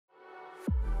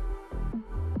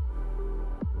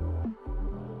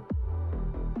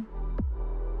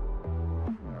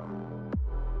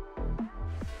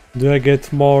Do I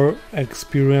get more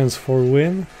experience for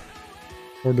win?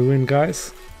 For the win,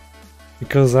 guys?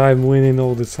 Because I'm winning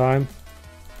all the time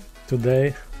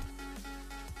today.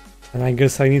 And I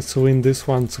guess I need to win this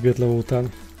one to get level 10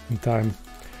 in time.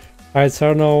 Hi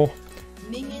Cerno.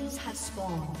 Minions have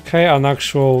spawned. Hey, an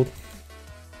actual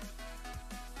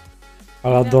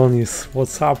Aladonis.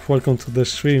 What's up? Welcome to the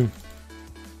stream.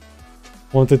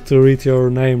 Wanted to read your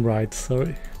name right,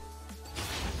 sorry.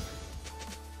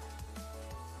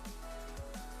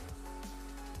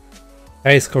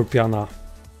 Hey Scorpiana.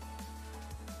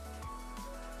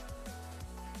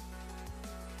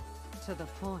 To the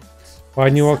point. My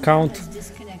new account?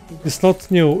 It's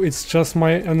not new, it's just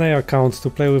my NA account to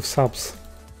play with subs.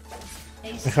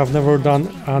 I have never done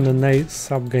an NA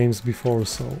sub games before,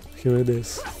 so here it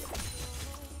is.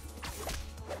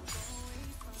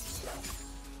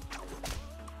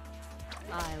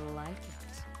 I like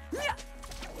it.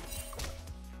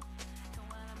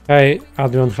 Hey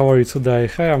Adrian, how are you today?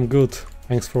 Hey, I'm good.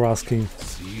 Thanks for asking.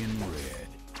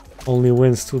 Only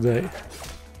wins today.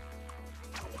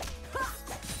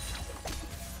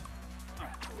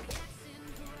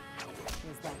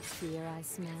 Is that fear I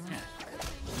smell?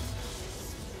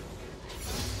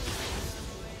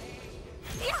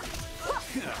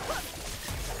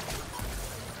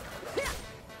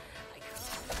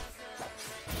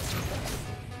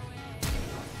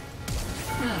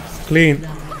 Clean.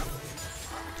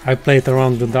 I played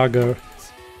around the dagger,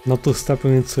 not to step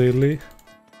in it early,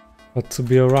 but to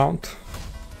be around.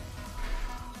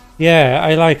 Yeah,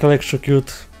 I like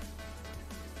electrocute.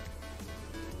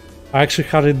 I actually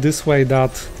had it this way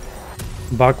that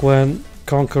back when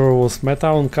Conqueror was meta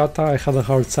on Kata, I had a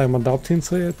hard time adapting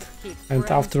to it, and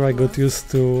after I got used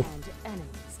to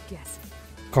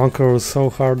Conqueror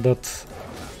so hard that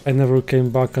I never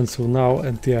came back until now,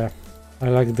 and yeah, I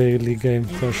like the early game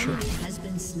for sure.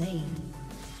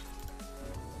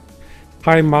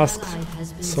 Hi Mask,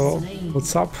 so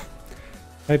what's up?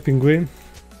 Hi Penguin.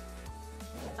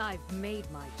 I've made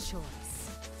my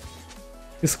choice.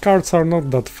 These cards are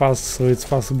not that fast, so it's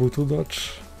possible to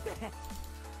dodge.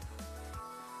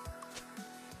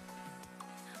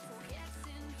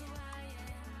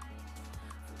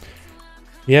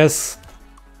 Yes,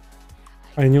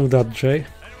 I knew that, Jay.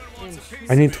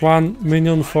 I need one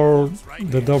minion for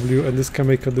the W and this can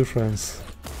make a difference.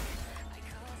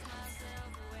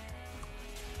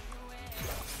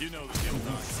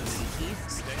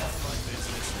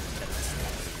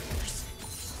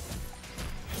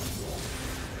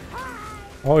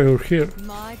 Oh, you're here.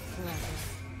 My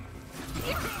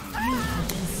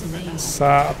pleasure.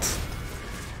 Sad.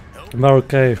 No,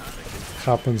 okay.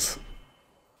 Happens.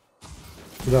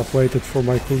 Should have waited for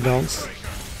my cooldowns.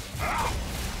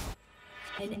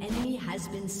 An enemy has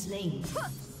been slain.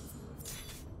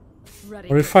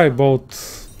 Or if I bought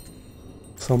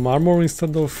some armor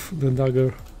instead of the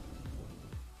dagger.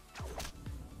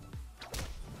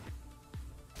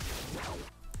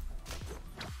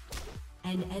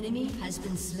 An enemy has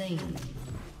been slain.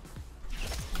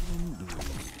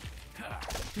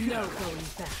 No going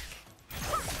back.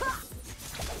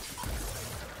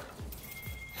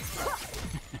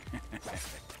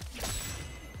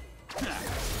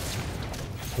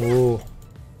 Oh.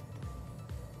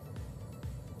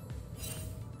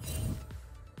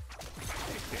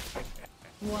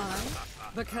 Why?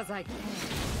 Because I can.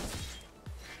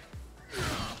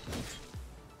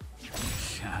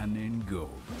 Shining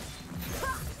gold.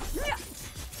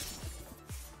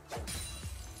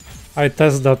 I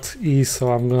test that E,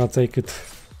 so I'm gonna take it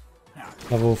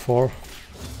level 4.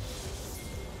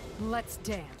 Let's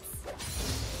dance.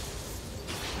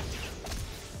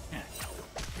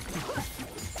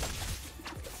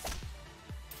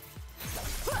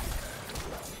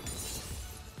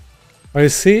 I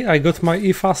see, I got my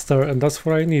E faster, and that's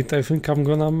what I need. I think I'm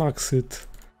gonna max it.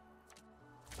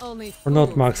 Only Or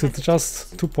not max it,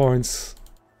 just 2 points.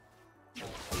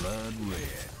 Blood red.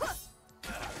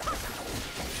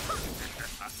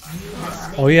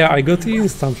 Oh yeah, I got E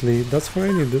instantly, that's what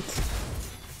I needed.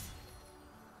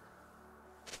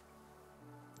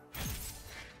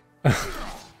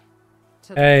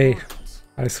 Hey,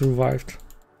 I survived.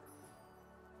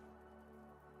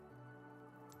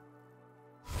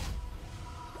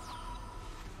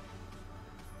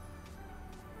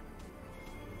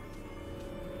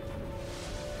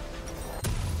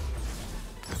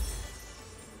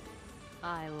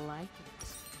 I like it.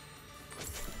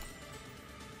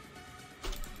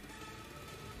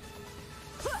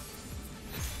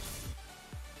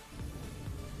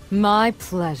 My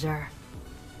pleasure.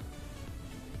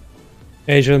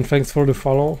 Adrian, thanks for the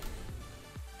follow.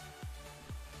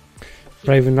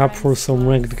 braving up for some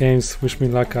ranked games. Wish me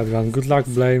luck, Adrian. Good luck,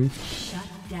 Blame. Shut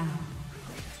down.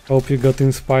 Hope you got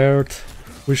inspired.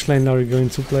 Which lane are you going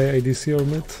to play? ADC or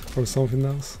mid? Or something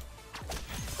else?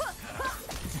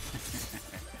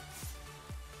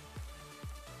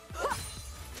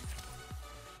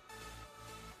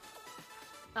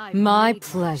 My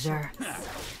pleasure.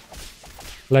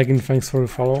 Lagging, thanks for the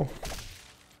follow.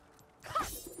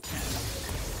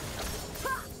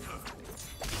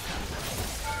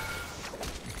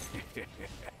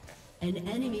 An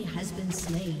enemy has been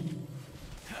slain.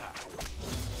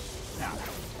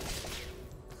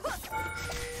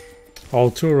 All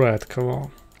too red, come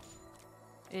on.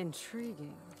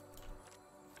 Intriguing.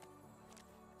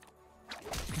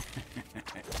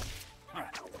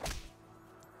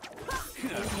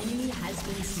 An enemy has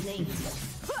been slain.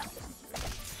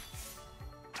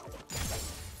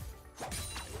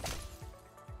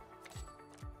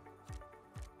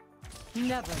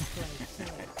 Never play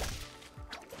fair.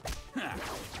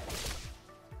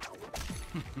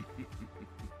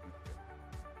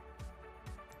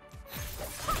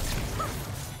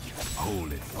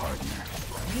 Hold it, partner.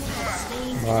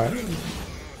 Right.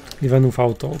 Even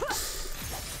without ult.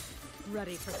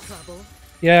 Ready for trouble?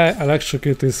 Yeah,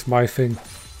 electrocute is my thing.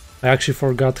 I actually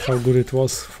forgot how good it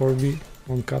was for me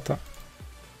on Kata.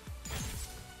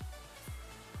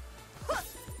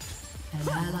 An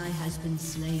ally has been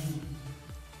slain.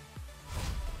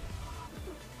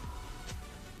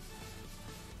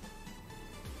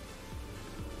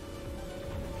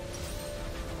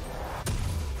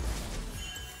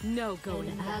 No going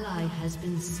An back. ally has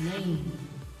been slain.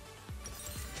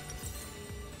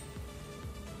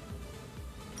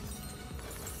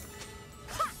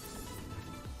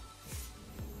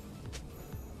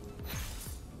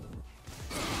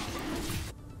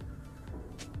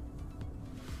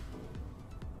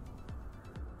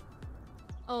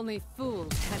 Only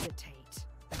fools hesitate.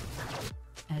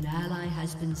 An ally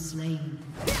has been slain.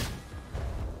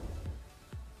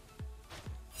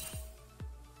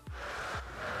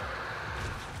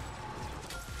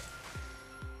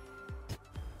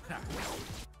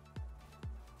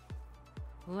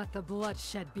 Let the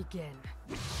bloodshed begin.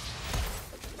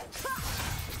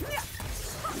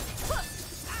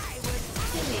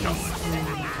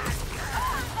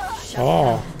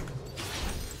 Oh,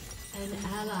 An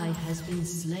ally has been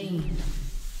slain.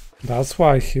 that's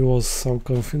why he was so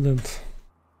confident.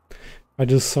 I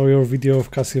just saw your video of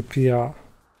Cassiopeia.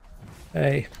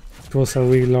 Hey, it was a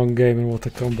really long game and what a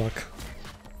comeback.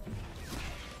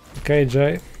 Okay,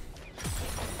 Jay.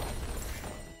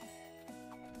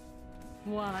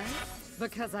 Why?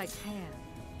 Because I can.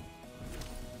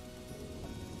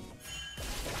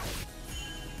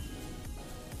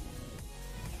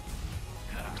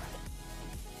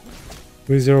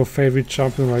 Who is your favorite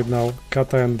champion right now?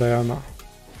 Kata and Diana.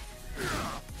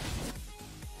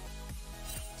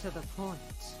 To the point.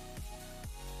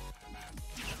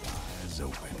 Eyes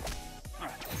open.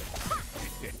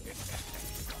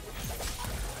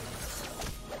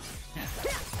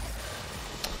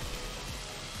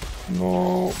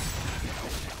 No.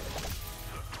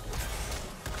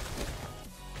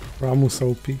 Ramus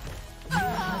OP. You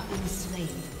have been slain.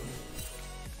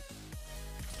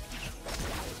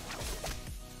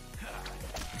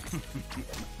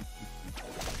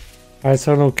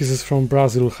 Eternal kisses from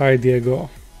Brazil. Hi Diego.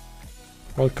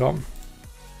 Welcome.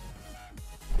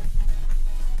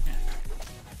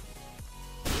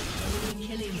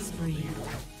 Killing spree.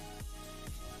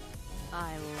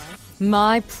 I like it.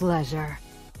 My pleasure.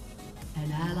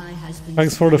 An ally has been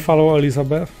Thanks for the follow,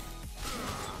 Elizabeth.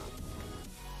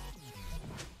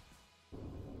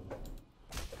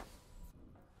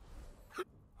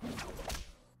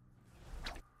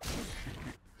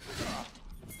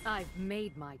 I've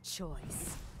made my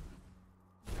choice.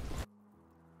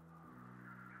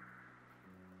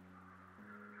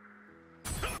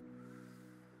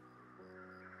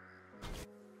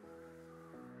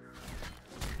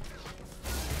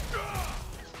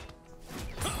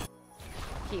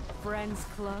 Keep friends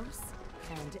close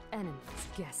and enemies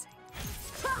guessing.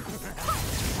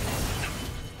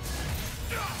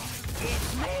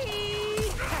 It's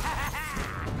me!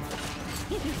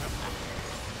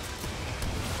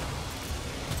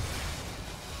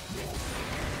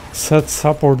 Set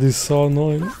support is so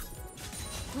annoying.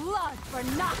 Blood for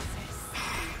Nazis!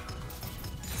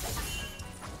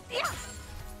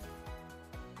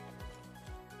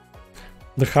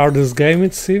 The hardest game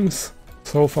it seems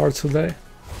so far today.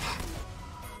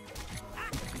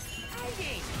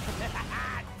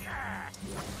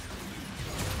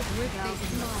 Without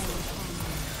smile.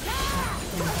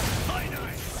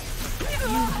 You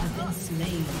have been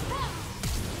slain.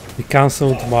 He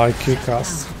cancelled my Q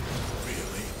cast.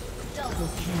 Double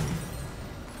kill.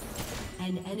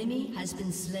 An enemy has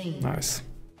been slain. Nice.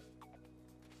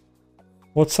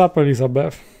 What's up,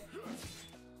 Elizabeth?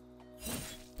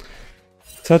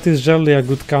 Set is generally a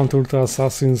good counter to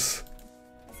assassins.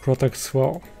 Protects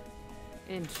well.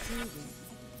 Intriguing.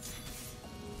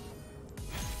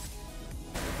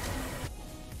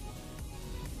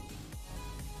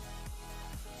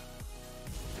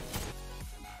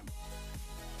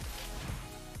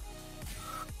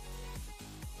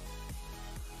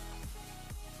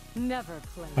 Never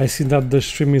play. I see that the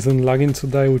stream isn't lagging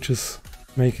today, which is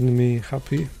making me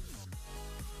happy.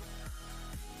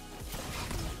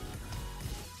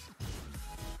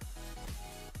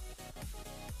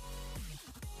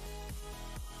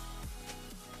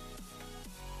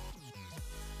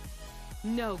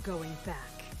 No going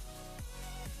back.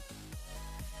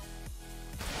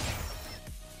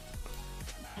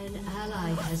 An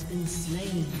ally has been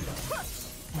slain.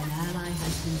 An ally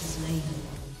has been slain.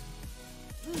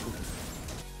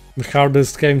 The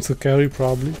hardest game to carry,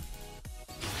 probably.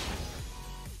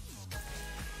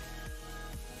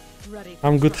 Ready.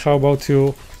 I'm good, how about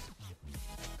you?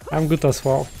 I'm good as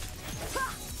well.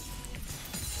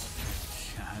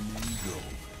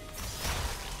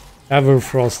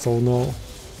 Everfrost, oh no.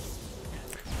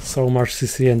 So much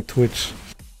CC and Twitch.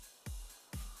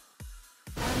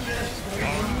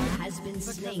 Has been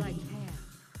slain.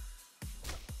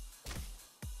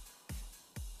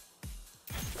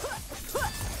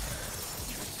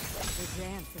 The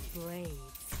dance of blades.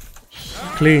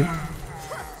 Clean.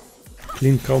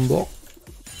 Clean combo. An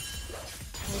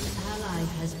ally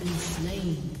has been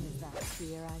slain. Is that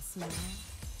fear I smell?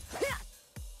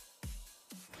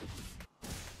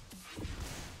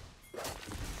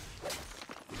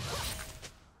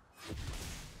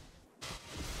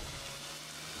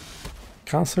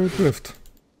 Cancer Drift.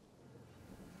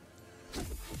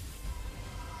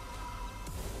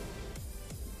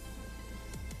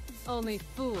 Only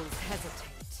fools hesitate.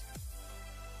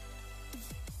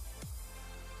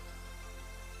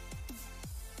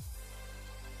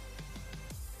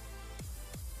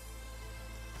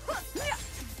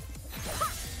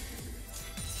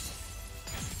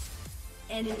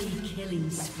 Enemy killing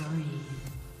spree.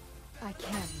 I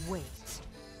can't wait.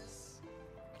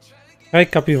 Hey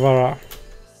Capivara.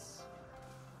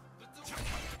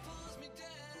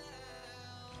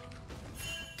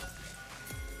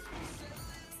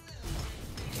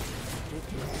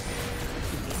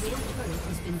 Your turret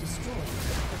has been destroyed.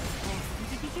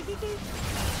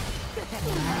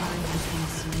 An ally has been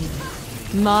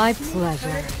slain. My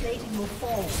pleasure. Plating will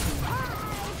fall soon.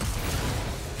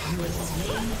 You have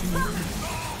slain an enemy.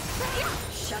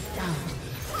 Shut down.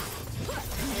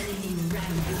 Enemy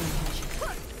rampage.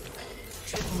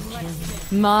 Triple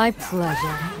kill. My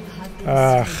pleasure.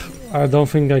 I don't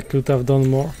think I could have done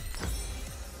more.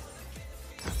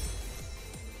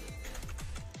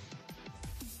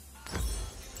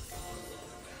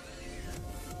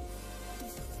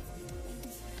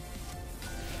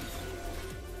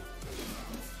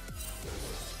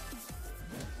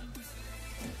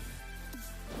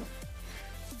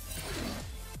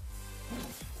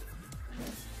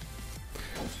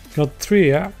 Got 3,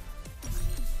 yeah?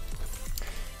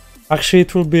 Actually,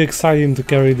 it will be exciting to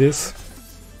carry this.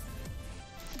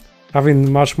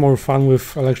 Having much more fun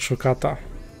with Electrocata.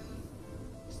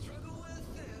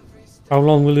 How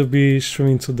long will you be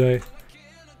streaming today?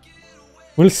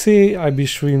 We'll see. I'll be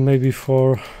streaming maybe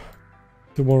for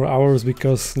 2 more hours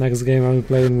because next game I'm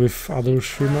playing with other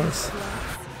streamers.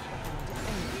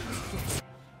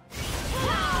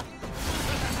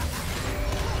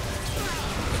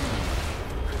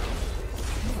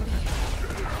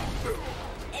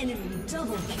 Enemy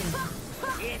double kill.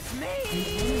 It's me.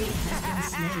 An enemy has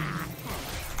been slain.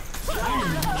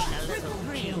 Enemy triple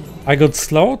kill. I got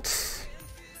slowed?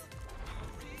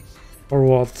 Or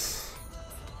what?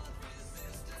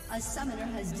 A summoner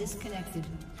has disconnected.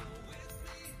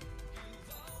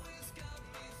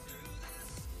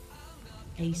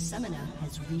 A summoner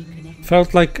has reconnected.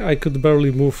 Felt like I could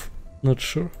barely move. Not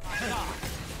sure.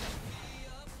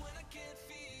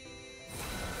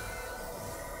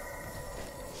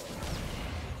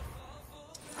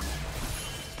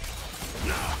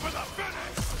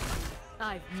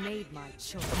 I've made my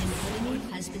choice. An enemy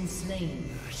has been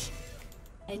slain.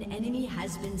 An enemy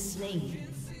has been slain.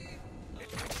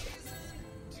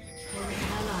 An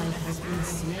ally has been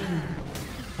slain.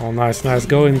 Oh, nice, nice.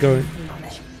 Going. Intriguing.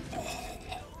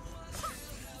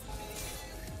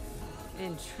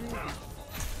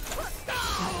 Shut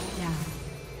down.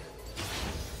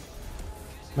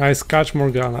 Nice catch,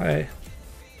 Morgana, eh?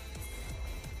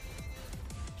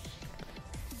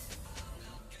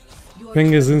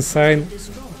 Ping is insane.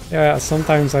 Yeah,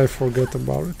 sometimes I forget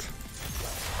about it.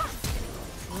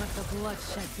 Let the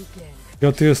bloodshed begin.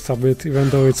 Got used a bit, even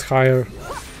though it's higher.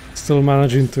 Still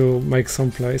managing to make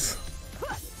some plays.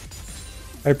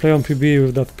 I play on PB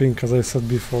with that ping, as I said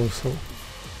before, so...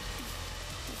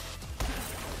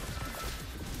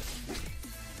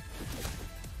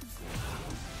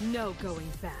 No going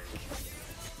back.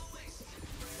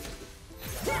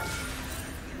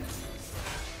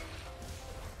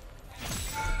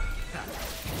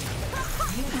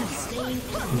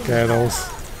 Okay, that was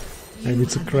maybe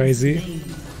too crazy.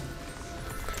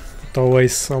 But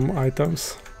always some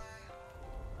items.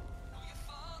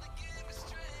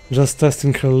 Just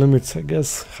testing her limits, I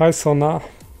guess. Hi Sona,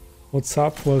 what's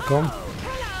up? Welcome.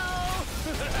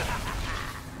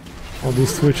 Oh,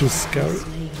 this Twitch is scary.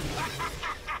 An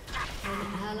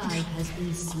ally has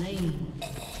been slain.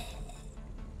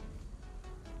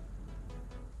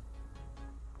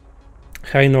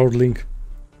 Hi Nordling,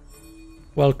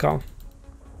 welcome.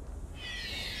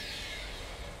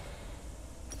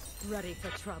 Ready for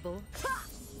trouble?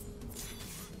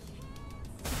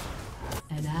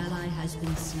 An ally has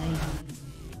been slain.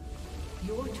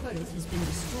 Your turret has been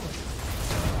destroyed.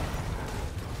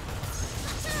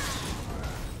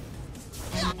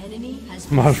 An enemy has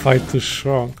been Malphite too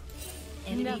strong.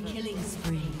 enemy killing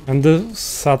spree. And the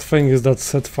sad thing is that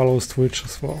Seth follows Twitch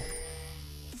as well.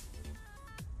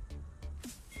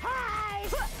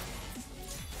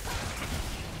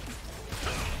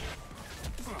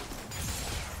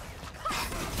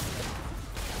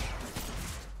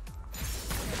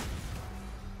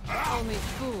 Only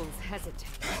fools hesitate.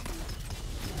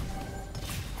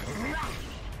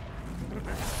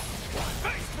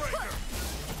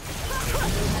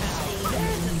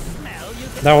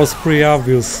 That was pretty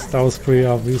obvious. That was pretty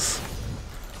obvious.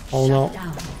 Oh no.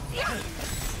 Down.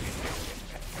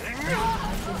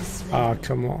 Ah,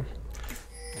 come on.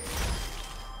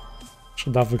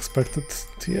 Should have expected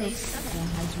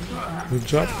TF. Good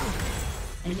job.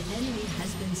 An enemy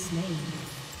has been slain.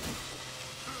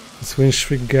 It's win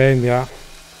streak game, yeah.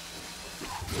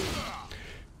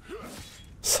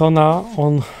 Sona,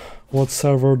 on what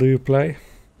server do you play?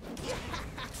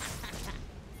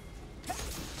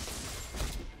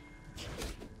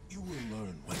 You will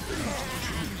learn when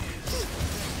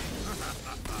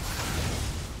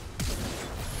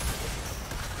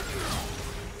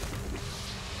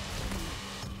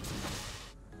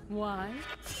Why?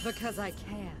 Because I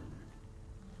can.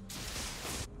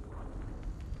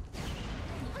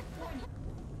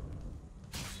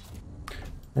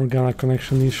 Organa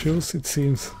connection issues, it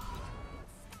seems.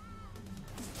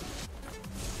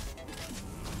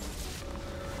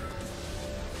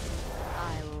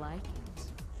 I like it.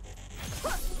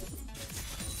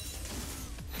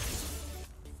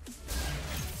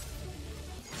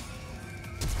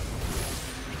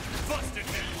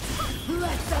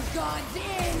 Let the gods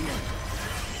in!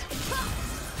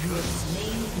 You have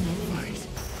slain an enemy.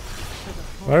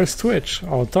 Where is Twitch?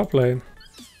 Oh, top lane.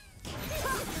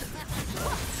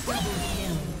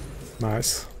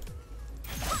 Nice.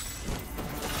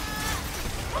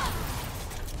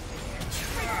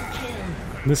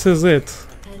 This is it.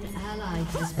 An ally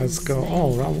has been Let's go. slain.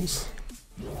 Oh, Ramos.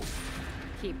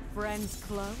 Keep friends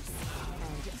close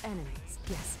and enemies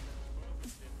guessing.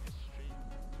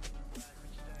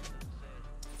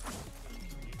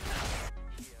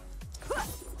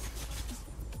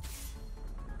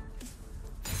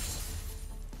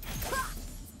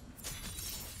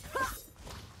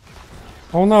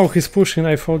 Oh no, he's pushing.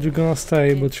 I thought you're gonna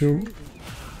stay, but you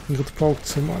got poked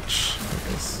so much. I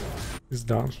guess he's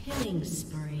done. Killing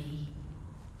spree.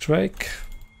 Drake.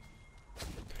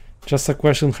 Just a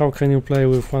question, how can you play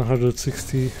with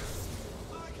 160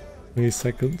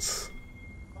 milliseconds?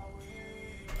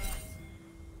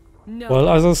 No. Well,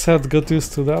 as I said, got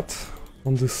used to that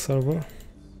on this server.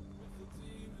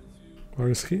 Where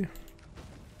is he?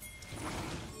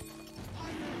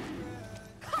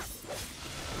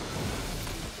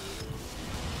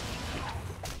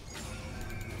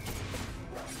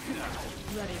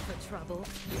 Ready for trouble?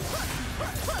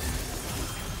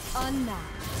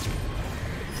 Unmatched.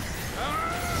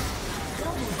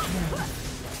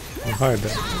 Oh, hi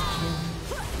there.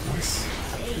 Nice.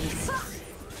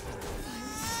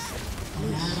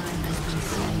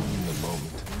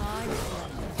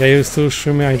 Yeah, you still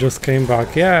streaming? I just came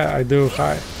back. Yeah, I do.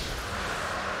 Hi.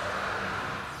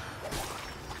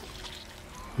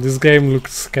 This game looked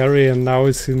scary and now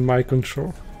it's in my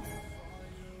control.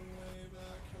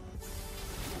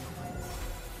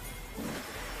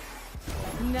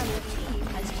 Another team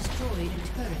has destroyed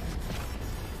a turret.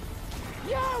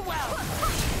 You're welcome.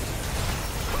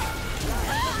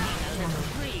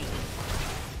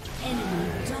 Enemy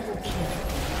double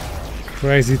kill.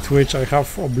 Crazy Twitch, I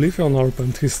have Oblivion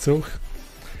opened, he's still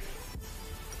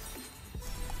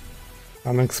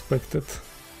unexpected.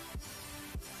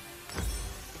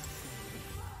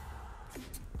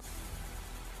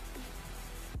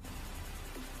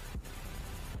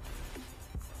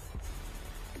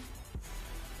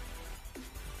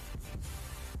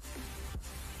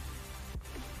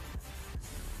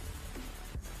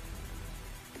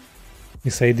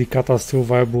 Is AD Kata still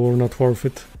viable or not worth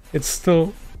it? It's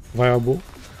still viable.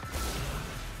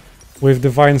 With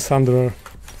Divine Thunder, I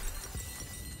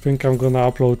think I'm gonna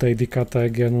upload AD Kata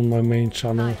again on my main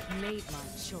channel I've made my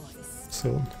choice.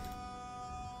 soon.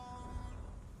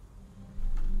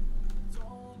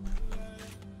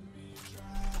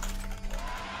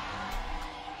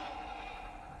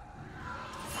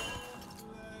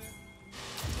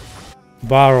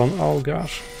 Baron, oh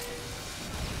gosh.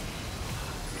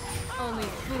 Only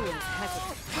fools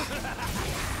hesitate.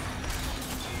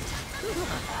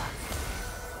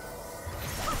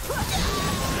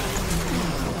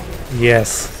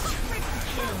 Yes.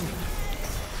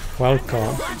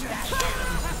 Welcome.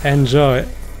 Enjoy.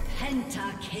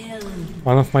 Pentakill.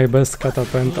 One of my best kata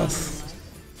pentas.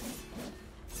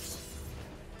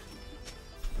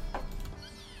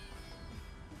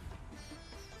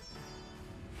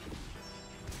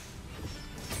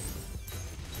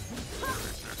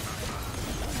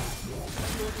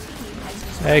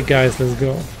 Hey guys, let's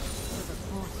go.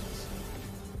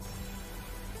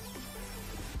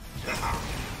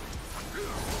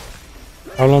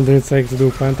 How long did it take to do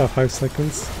penta? 5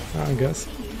 seconds, I guess.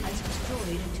 Has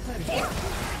destroyed a turret.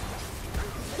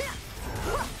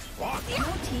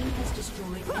 Your team has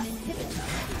destroyed an inhibitor.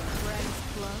 Friends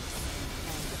close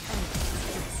and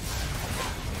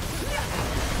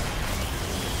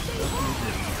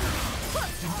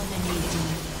enemies Dominating.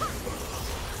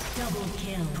 Double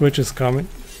kill. Twitch is coming.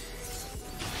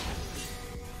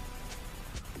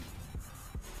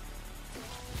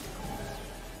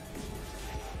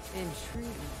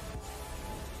 intriguing.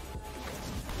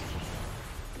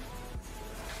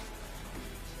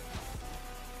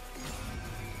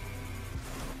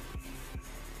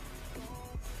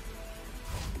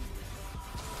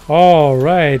 All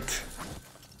right.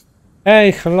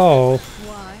 Hey, hello.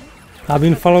 Why? I've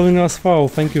been following as well.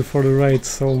 Thank you for the raid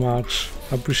so much.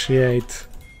 Appreciate.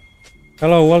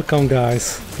 Hello, welcome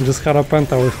guys. Just had a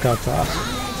penta with kata.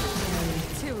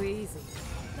 Too easy.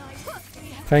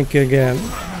 Thank you again.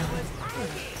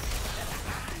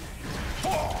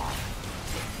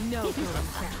 No going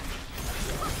back.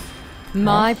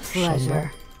 My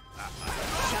pleasure.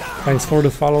 Thanks for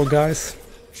the follow, guys.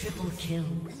 Triple kill.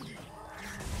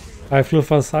 I flew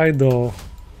aside though.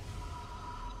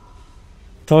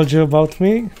 Told you about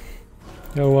me?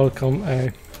 You're welcome.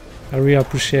 I really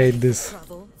appreciate this.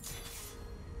 Trouble.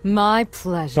 My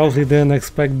pleasure. Totally didn't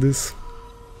expect this.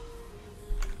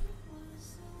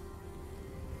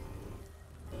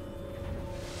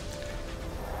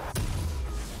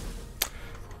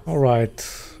 Alright.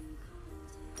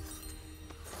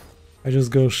 I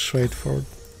just go straight for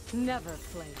Never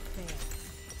played fair.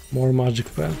 more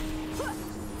magic pen.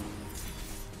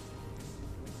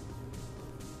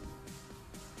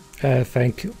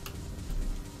 Thank you.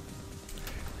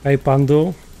 Hey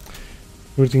Pandu.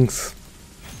 Greetings.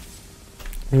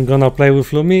 I'm gonna play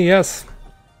with Lumi? Yes.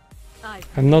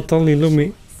 And not only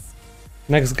Lumi.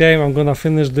 Next game I'm gonna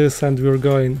finish this and we're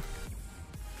going.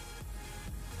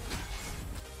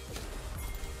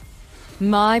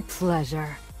 My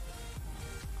pleasure.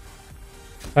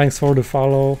 Thanks for the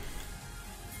follow.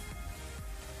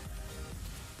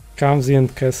 Kamzi and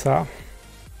Kesa.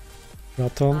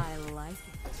 Raton. I like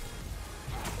it.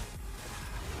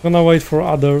 Gonna wait for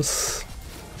others.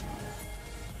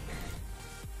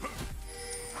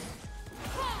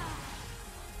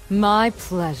 My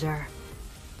pleasure.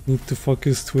 Need to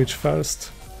focus Twitch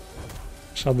first.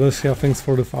 Shadosia, thanks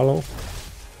for the follow.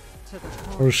 To the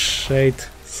point. Or Shade,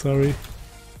 sorry.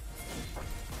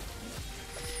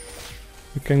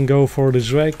 We can go for the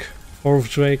Drake. Fourth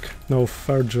Drake. No,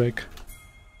 third Drake.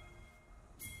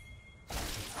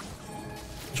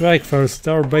 Drake first.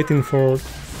 They're baiting for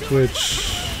Twitch.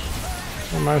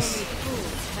 Oh, nice.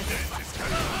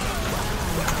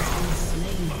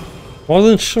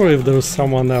 Wasn't sure if there was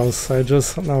someone else. I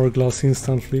just an hourglass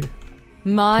instantly.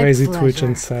 My Crazy pleasure. Twitch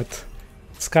and set.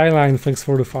 Skyline, thanks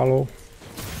for the follow.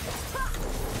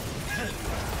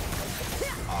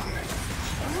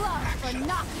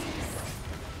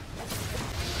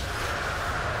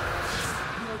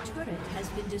 Your turret has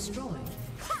been destroyed.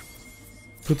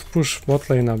 Could push bot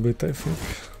lane a bit, I think.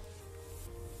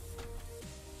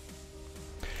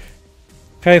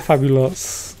 Hey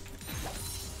Fabulous.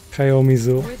 Hey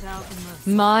Omizu.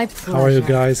 My pleasure. How are you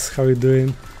guys? How are you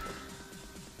doing?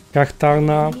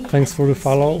 Katarina, thanks for the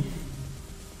follow.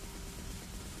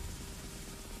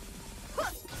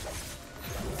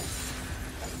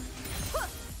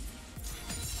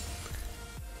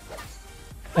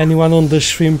 Anyone on the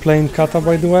stream playing kata,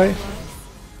 by the way?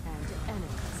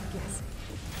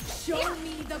 Show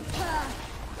me the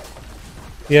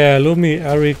path. Yeah, Lumi,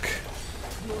 Eric,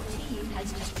 Your team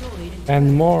has destroyed a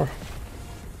and more.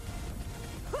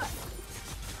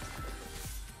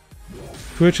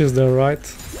 Twitch is there, right?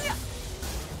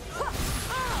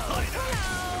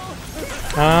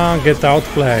 Ah, get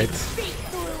outplayed.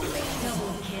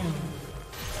 double kill.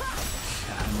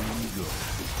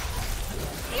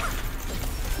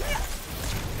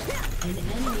 An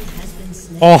enemy has been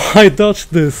slain. Oh, I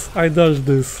dodged this. I dodged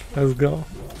this. Let's go.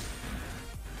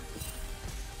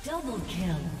 Double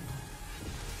kill.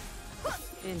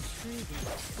 Intriguing.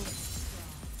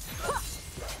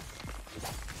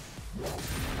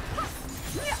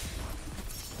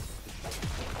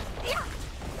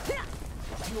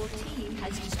 Your team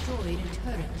has destroyed a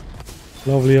turret.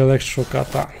 Lovely electro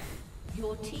kata.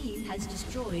 Your team has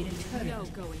destroyed a turret. No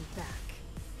going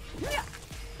back.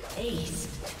 Ace.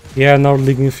 Yeah,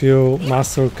 Nordling, if you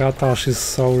master kata, she's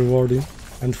so rewarding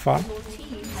and fun. Your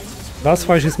team has destroyed. That's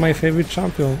why she's my favorite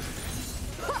champion.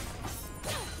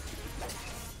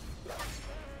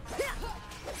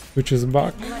 Which is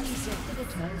back. Blaze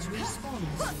inhibitors respawn.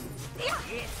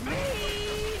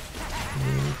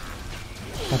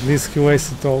 At least he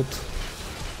wasted out.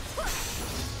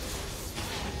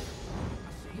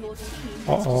 Your team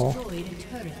has Uh-oh. destroyed a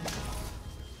turret.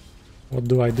 What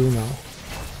do I do now?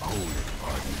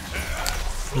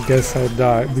 I guess I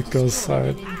die because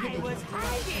I...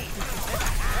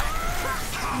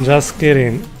 Just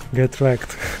kidding. Get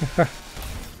wrecked.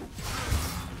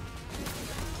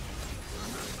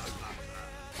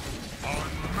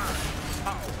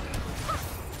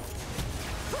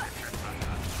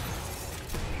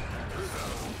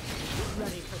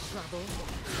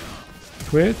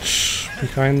 Twitch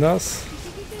behind us.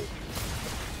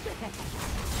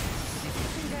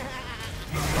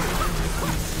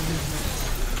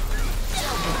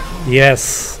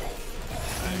 Yes. An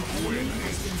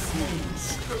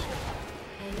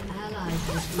ally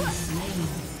has been slain.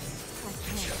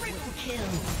 Triple kill.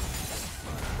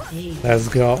 Ace. Let's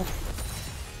go.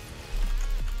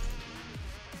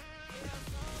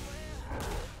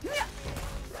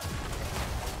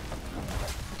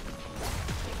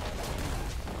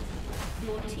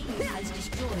 Your team has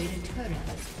destroyed a turret.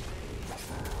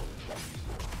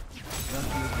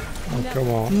 Oh, come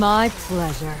on. My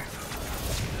pleasure.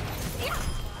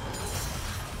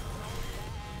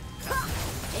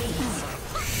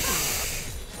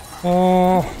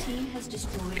 Oh, Team has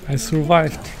destroyed. I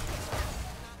survived.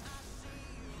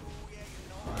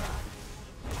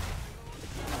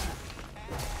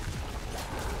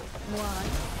 Why?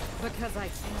 Because I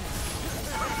can.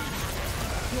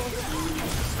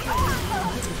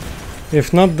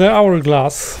 If not the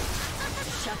hourglass,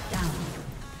 Shut down.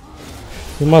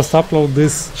 you must upload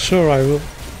this. Sure, I will.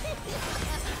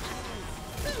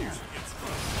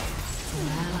 An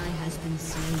ally has been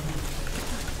slain.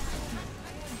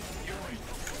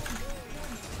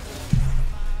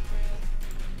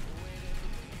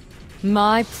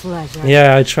 My pleasure.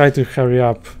 Yeah, I try to hurry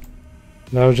up.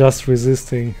 They're just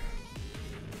resisting.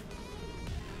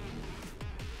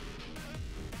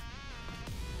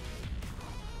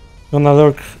 Gonna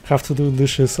lurk, have to do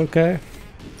dishes, okay?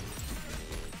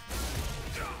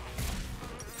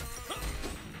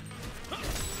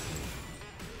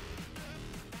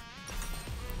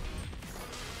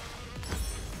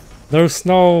 There's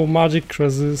no magic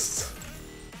resist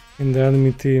in the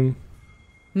enemy team.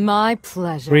 My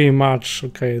pleasure. Pretty much,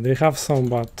 okay, they have some,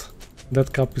 but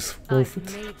that cap is worth I've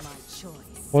it. made my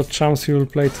choice. What champs you will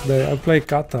play today? I play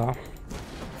kata.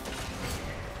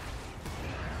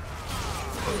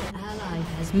 An ally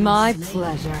has been My slain.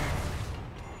 pleasure.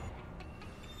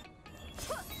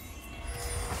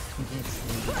 An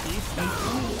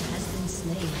enemy has been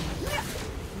slain.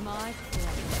 My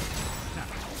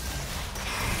pleasure.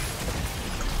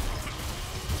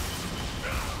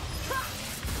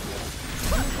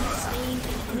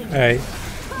 Hey, An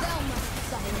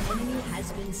enemy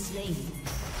has been slain.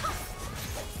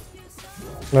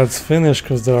 let's finish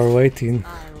because they are waiting.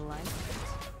 I like it.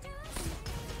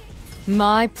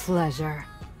 My pleasure.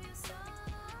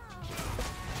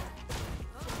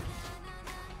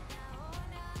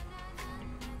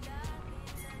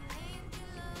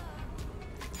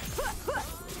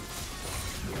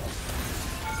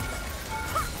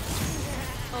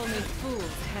 Only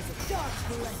fools hesitate. Dark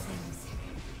blessings.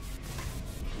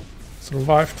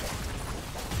 Survived.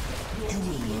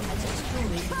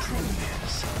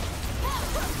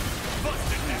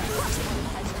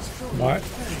 Bye.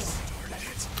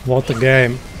 What a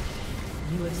game.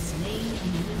 You have slain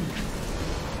an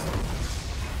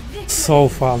enemy. So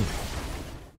fun.